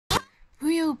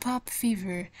Puyo Pop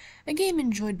Fever, a game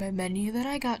enjoyed by many that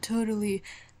I got totally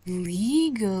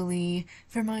legally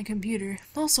for my computer.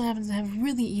 Also happens to have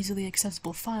really easily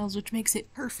accessible files, which makes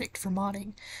it perfect for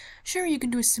modding. Sure, you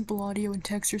can do a simple audio and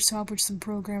texture swap with some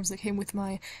programs that came with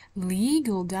my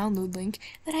legal download link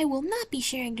that I will not be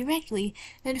sharing directly,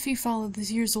 and if you follow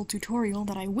this year's old tutorial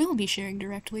that I will be sharing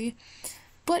directly,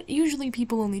 but usually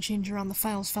people only change around the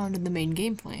files found in the main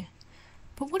gameplay.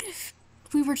 But what if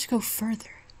we were to go further?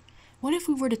 What if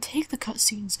we were to take the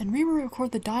cutscenes and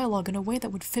re-record the dialogue in a way that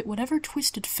would fit whatever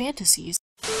twisted fantasies,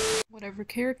 whatever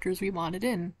characters we wanted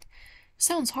in?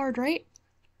 Sounds hard, right?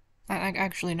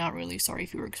 Actually, not really. Sorry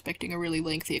if you were expecting a really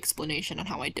lengthy explanation on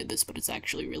how I did this, but it's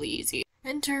actually really easy.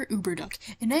 Enter UberDuck,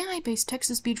 an AI-based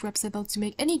text-to-speech website that lets you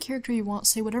make any character you want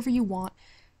say whatever you want.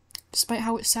 Despite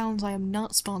how it sounds, I am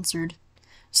not sponsored.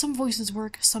 Some voices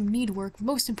work, some need work, but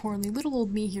most importantly, little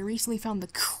old me here recently found the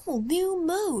cool new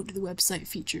mode the website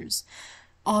features.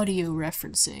 Audio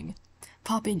referencing.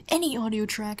 Pop in any audio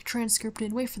track, transcript it,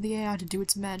 and wait for the AI to do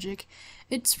its magic.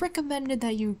 It's recommended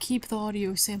that you keep the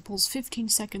audio samples 15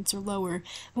 seconds or lower,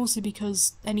 mostly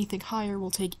because anything higher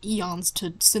will take eons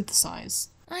to synthesize.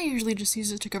 I usually just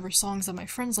use it to cover songs that my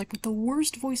friends like with the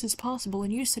worst voices possible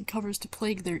and use said covers to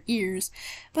plague their ears,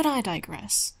 but I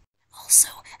digress. Also,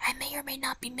 I may or may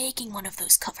not be making one of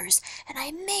those covers, and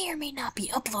I may or may not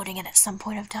be uploading it at some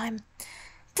point of time.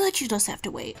 But you just have to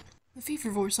wait. The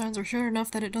Fever voice lines are short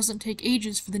enough that it doesn't take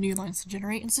ages for the new lines to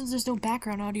generate, and since there's no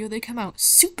background audio, they come out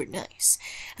super nice.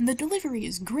 And the delivery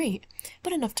is great,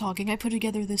 but enough talking, I put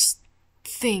together this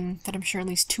thing that I'm sure at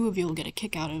least two of you will get a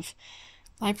kick out of.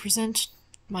 I present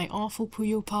my awful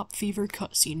Puyo Pop Fever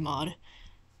cutscene mod.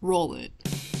 Roll it.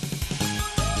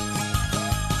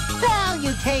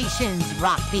 Salutations,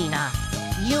 Rockbina.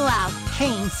 You out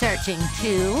cane searching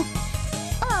too?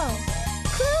 Oh,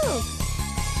 cool.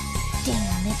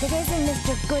 Damn, if it isn't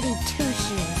Mr. Goody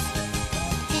Two-Shoes.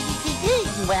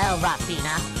 Well,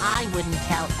 Rockbina, I wouldn't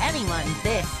tell anyone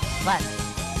this, but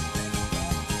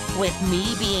with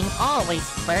me being always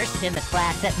first in the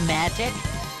class at magic,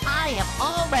 I have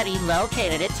already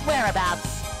located its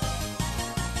whereabouts.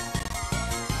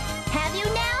 Have you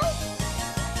now?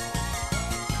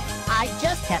 I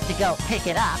just have to go pick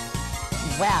it up.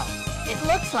 Well, it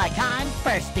looks like I'm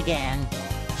first again.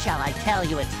 Shall I tell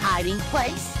you its hiding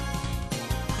place?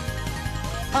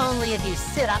 Only if you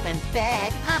sit up and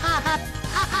beg. Ha ha ha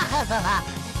ha ha ha ha.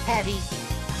 Heavy.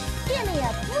 Give me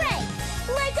a break!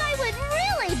 Like I would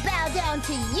really bow down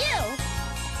to you!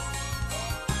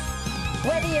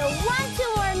 Whether you want to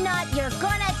or not, you're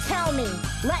gonna tell me.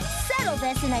 Let's settle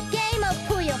this in a game of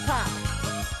Puyo Pop.